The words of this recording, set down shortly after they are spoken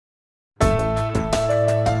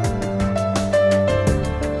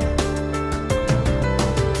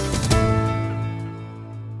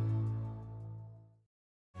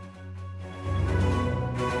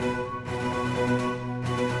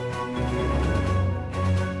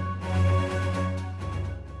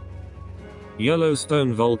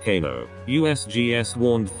Yellowstone volcano. USGS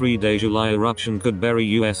warned 3-day July eruption could bury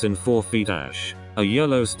US in 4 feet ash. A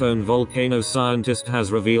Yellowstone volcano scientist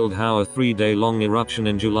has revealed how a 3-day-long eruption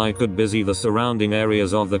in July could busy the surrounding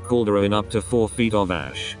areas of the caldera in up to 4 feet of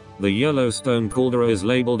ash. The Yellowstone caldera is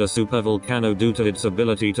labeled a supervolcano due to its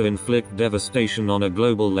ability to inflict devastation on a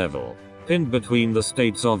global level. Pinned between the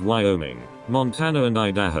states of Wyoming, Montana and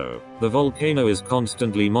Idaho, the volcano is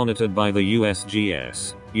constantly monitored by the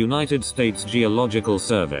USGS, United States Geological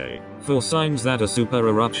Survey, for signs that a super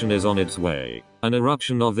eruption is on its way. An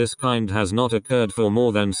eruption of this kind has not occurred for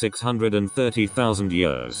more than 630,000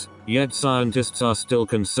 years, yet scientists are still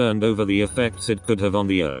concerned over the effects it could have on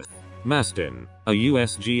the Earth. Mastin, a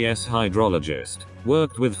USGS hydrologist,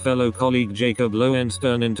 worked with fellow colleague Jacob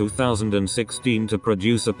Lowenstern in 2016 to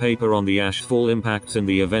produce a paper on the ashfall impacts in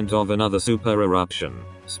the event of another super eruption.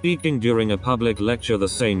 Speaking during a public lecture the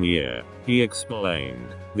same year, he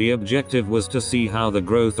explained, the objective was to see how the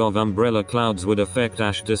growth of umbrella clouds would affect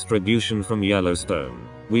ash distribution from Yellowstone.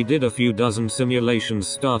 We did a few dozen simulations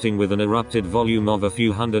starting with an erupted volume of a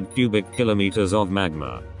few hundred cubic kilometers of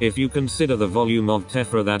magma. If you consider the volume of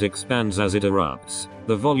tephra that expands as it erupts,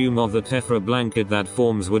 the volume of the tephra blanket that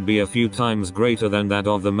forms would be a few times greater than that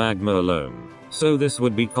of the magma alone. So this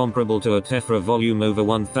would be comparable to a tephra volume over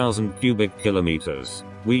 1,000 cubic kilometers.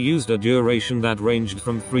 We used a duration that ranged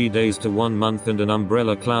from 3 days to 1 month and an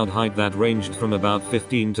umbrella cloud height that ranged from about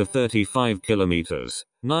 15 to 35 kilometers,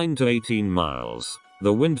 9 to 18 miles.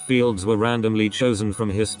 The wind fields were randomly chosen from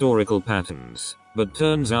historical patterns, but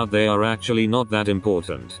turns out they are actually not that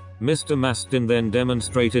important. Mr. Mastin then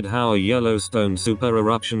demonstrated how a Yellowstone super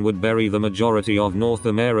eruption would bury the majority of North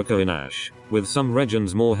America in ash, with some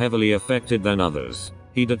regions more heavily affected than others.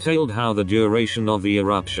 He detailed how the duration of the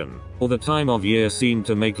eruption, or the time of year, seemed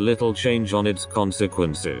to make little change on its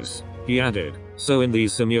consequences. He added, so in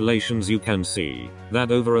these simulations you can see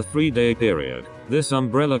that over a 3-day period, this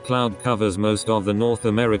umbrella cloud covers most of the North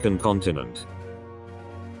American continent.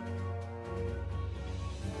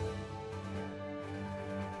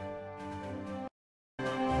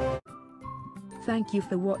 Thank you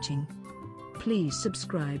for watching. Please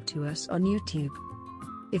subscribe to us on YouTube.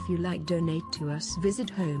 If you like, donate to us, visit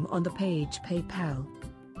home on the page PayPal.